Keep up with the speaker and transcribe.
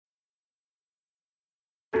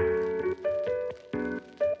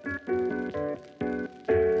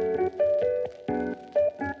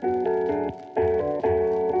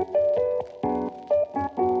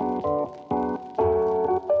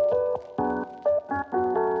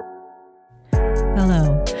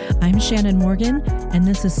Shannon Morgan, and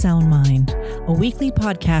this is Sound Mind, a weekly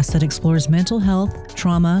podcast that explores mental health,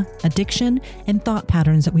 trauma, addiction, and thought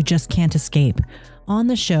patterns that we just can't escape. On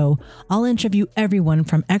the show, I'll interview everyone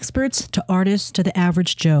from experts to artists to the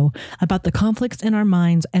average Joe about the conflicts in our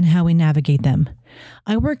minds and how we navigate them.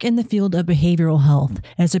 I work in the field of behavioral health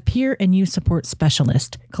as a peer and youth support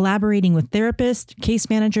specialist, collaborating with therapists, case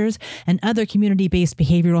managers, and other community-based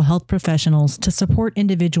behavioral health professionals to support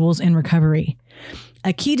individuals in recovery.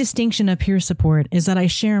 A key distinction of peer support is that I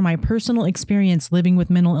share my personal experience living with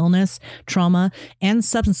mental illness, trauma, and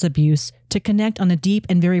substance abuse to connect on a deep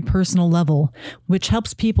and very personal level, which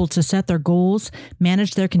helps people to set their goals,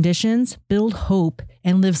 manage their conditions, build hope,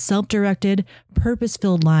 and live self-directed,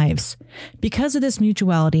 purpose-filled lives. Because of this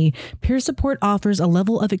mutuality, peer support offers a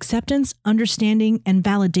level of acceptance, understanding, and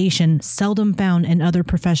validation seldom found in other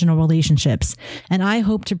professional relationships, and I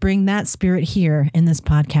hope to bring that spirit here in this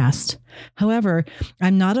podcast. However,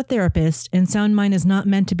 I'm not a therapist, and Sound Mind is not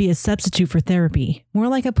meant to be a substitute for therapy, more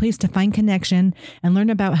like a place to find connection and learn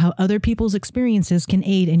about how other people's experiences can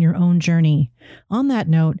aid in your own journey. On that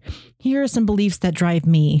note, here are some beliefs that drive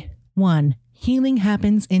me. 1. Healing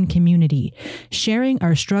happens in community. Sharing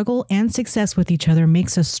our struggle and success with each other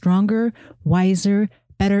makes us stronger, wiser,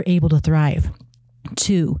 better able to thrive.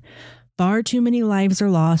 2. Far too many lives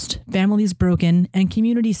are lost, families broken, and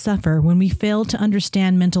communities suffer when we fail to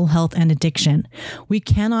understand mental health and addiction. We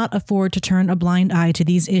cannot afford to turn a blind eye to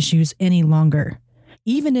these issues any longer.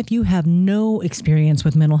 Even if you have no experience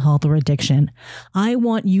with mental health or addiction, I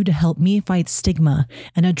want you to help me fight stigma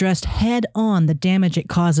and address head-on the damage it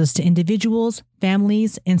causes to individuals,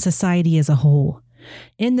 families, and society as a whole.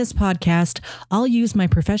 In this podcast, I'll use my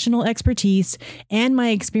professional expertise and my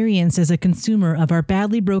experience as a consumer of our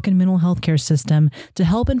badly broken mental health care system to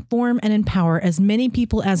help inform and empower as many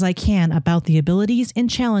people as I can about the abilities and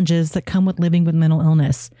challenges that come with living with mental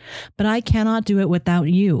illness. But I cannot do it without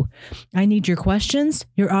you. I need your questions,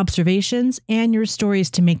 your observations, and your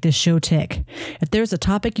stories to make this show tick. If there's a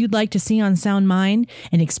topic you'd like to see on Sound Mind,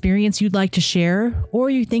 an experience you'd like to share,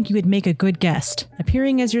 or you think you would make a good guest,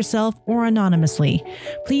 appearing as yourself or anonymously,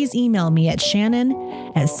 please email me at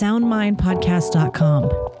shannon@soundmindpodcast.com.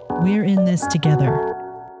 We're in this together.